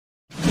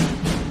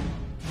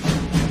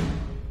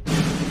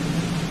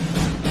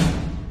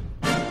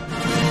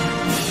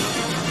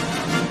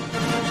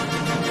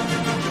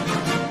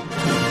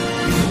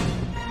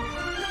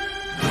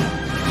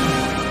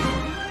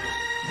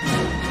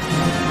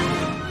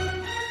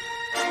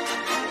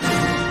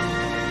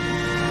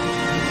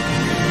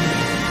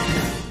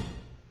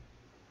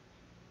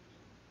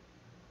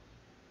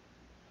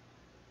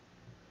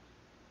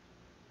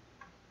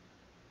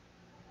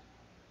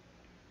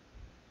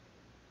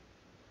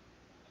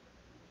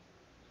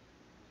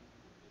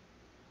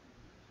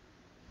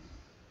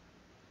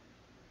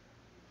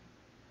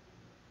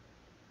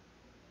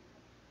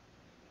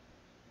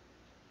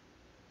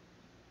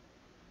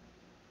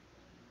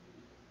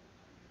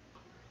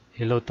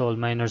Hello to all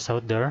miners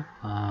out there.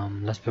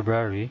 Last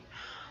February,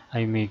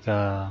 I make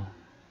a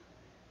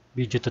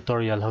video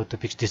tutorial how to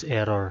fix this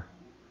error.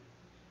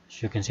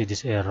 As you can see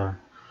this error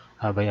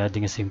by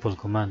adding a simple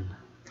command.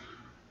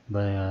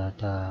 But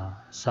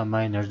some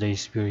miners they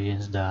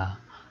experience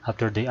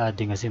after they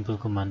adding a simple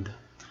command,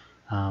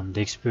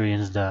 they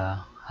experience the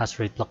hash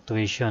rate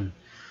fluctuation.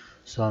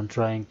 So I'm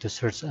trying to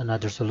search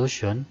another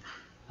solution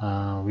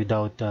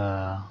without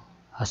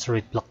hash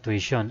rate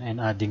fluctuation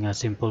and adding a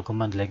simple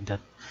command like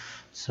that.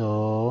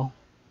 So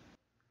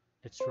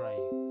let's try.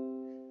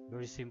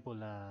 Very simple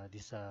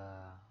this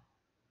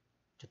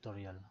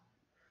tutorial.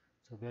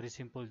 So very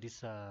simple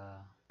this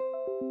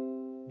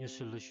new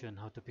solution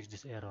how to fix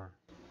this error.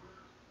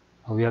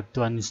 We have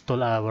to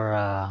uninstall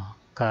our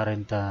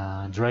current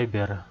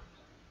driver.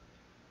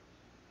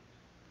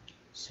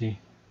 See,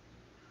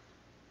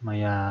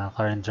 my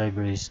current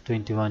driver is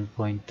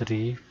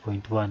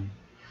 21.3.1.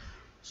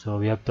 So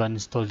we have to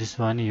uninstall this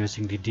one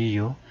using the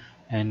DU,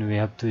 and we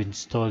have to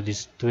install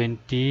this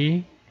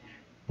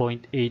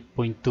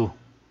 20.8.2.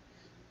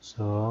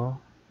 So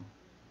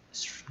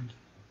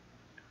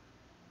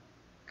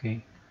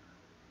okay,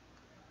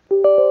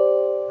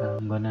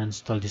 I'm gonna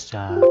install this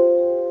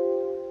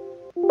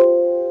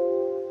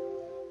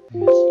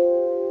yes.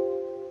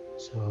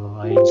 So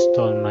I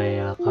install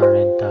my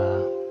current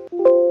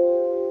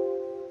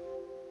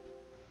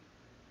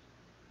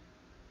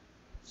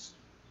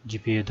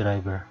GPU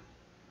driver.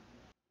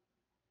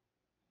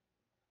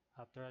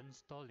 After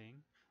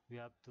installing, we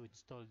have to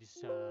install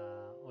this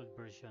old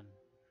version.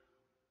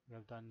 We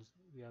have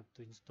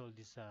to install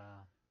this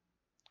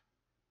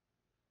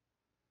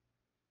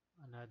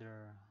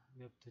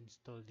we have to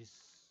install this.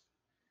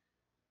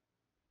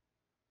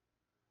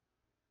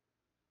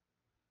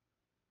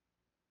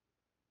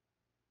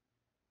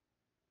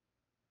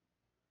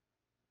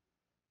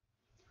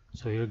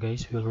 So here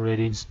guys, we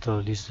already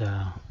installed this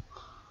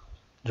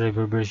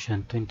driver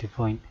version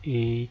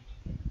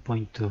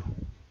 20.8.2,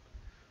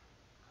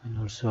 and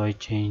also I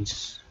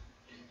changed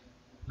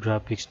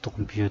graphics to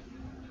compute.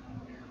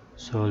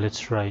 So let's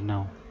try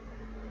now.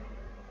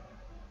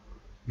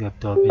 We have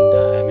to open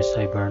the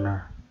MSI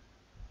burner.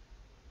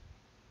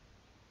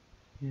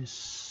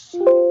 Yes.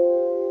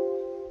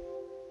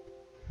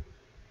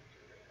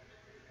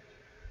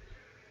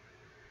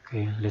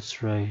 Okay, let's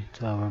try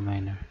to our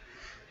miner.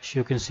 As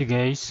you can see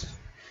guys,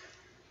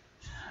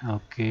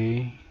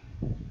 okay,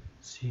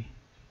 see,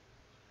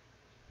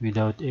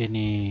 without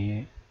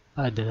any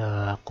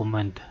other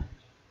command.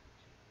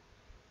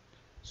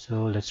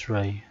 So let's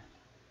try.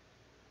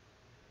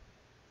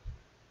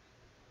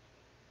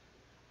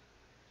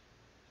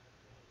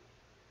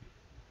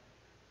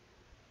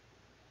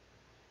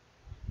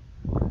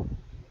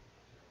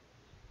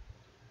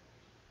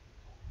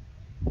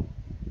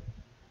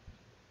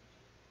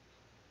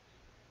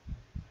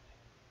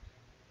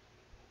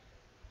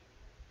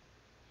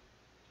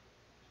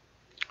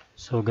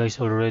 So guys,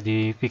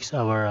 already fixed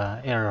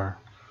our error.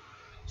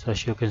 So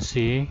as you can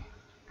see,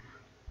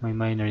 my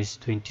miner is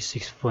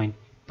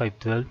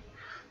 26.512.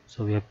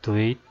 So we have to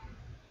wait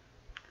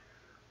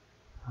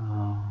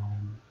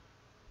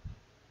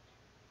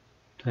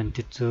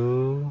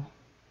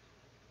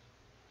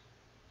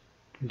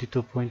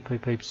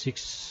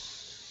 22.556.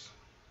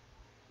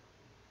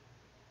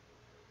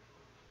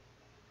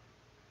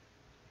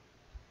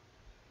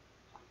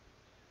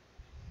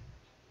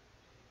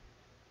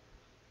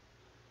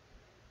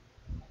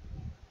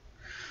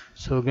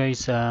 So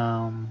guys,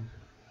 I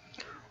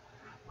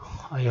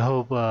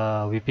hope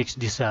we fix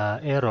this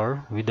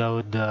error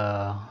without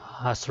the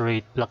hash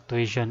rate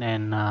fluctuation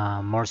and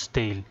Morse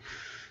tail.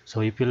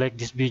 So if you like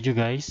this video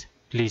guys,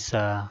 please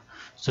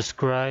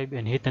subscribe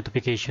and hit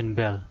notification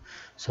bell.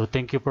 So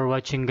thank you for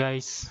watching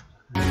guys.